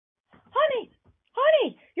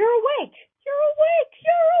You're awake! You're awake!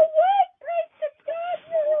 You're awake! Praise to God,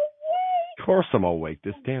 you're awake! Of course I'm awake.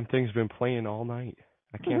 This damn thing's been playing all night.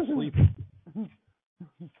 I can't sleep. You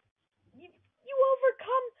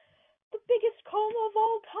overcome the biggest coma of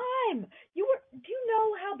all time. Do you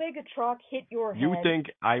know how big a truck hit your head? You think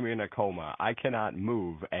I'm in a coma. I cannot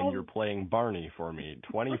move, and you're playing Barney for me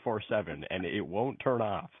 24/7, and it won't turn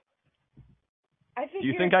off. Do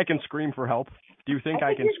you think I can scream for help? Do you think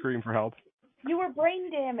I can scream for help? You were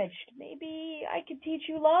brain damaged. Maybe I could teach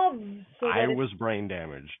you love. I was brain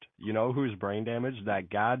damaged. You know who's brain damaged?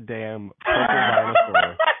 That goddamn purple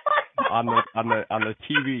dinosaur on the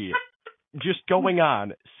TV. Just going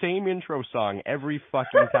on, same intro song every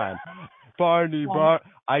fucking time. Barney,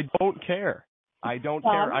 I don't care. I don't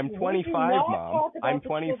care. I'm 25, Mom. I'm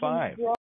 25.